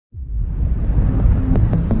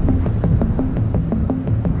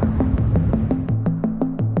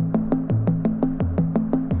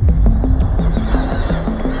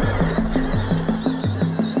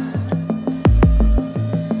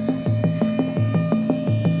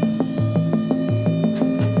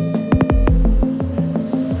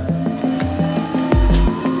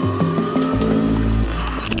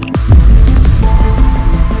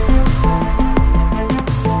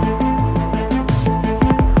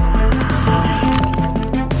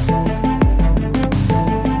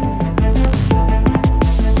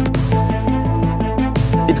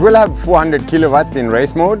will have 400 kilowatt in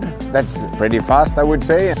race mode. That's pretty fast, I would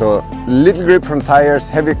say. So little grip from tires,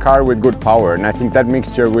 heavy car with good power, and I think that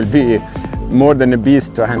mixture will be more than a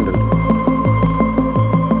beast to handle.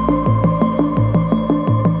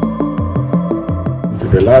 To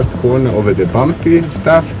the last corner over the bumpy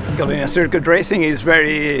stuff. In circuit racing is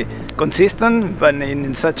very consistent, but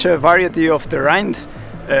in such a variety of terrains,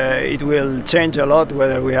 it will change a lot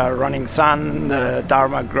whether we are running sand,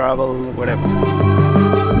 tarmac, gravel, whatever.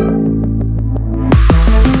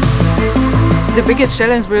 The biggest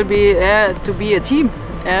challenge will be to be a team,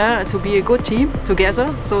 to be a good team together.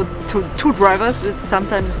 So two drivers is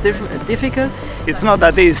sometimes difficult. It's not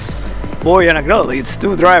that it's boy and a girl, it's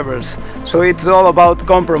two drivers. So it's all about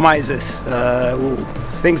compromises.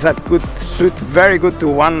 Things that could suit very good to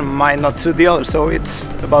one might not suit the other. So it's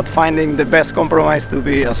about finding the best compromise to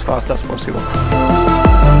be as fast as possible.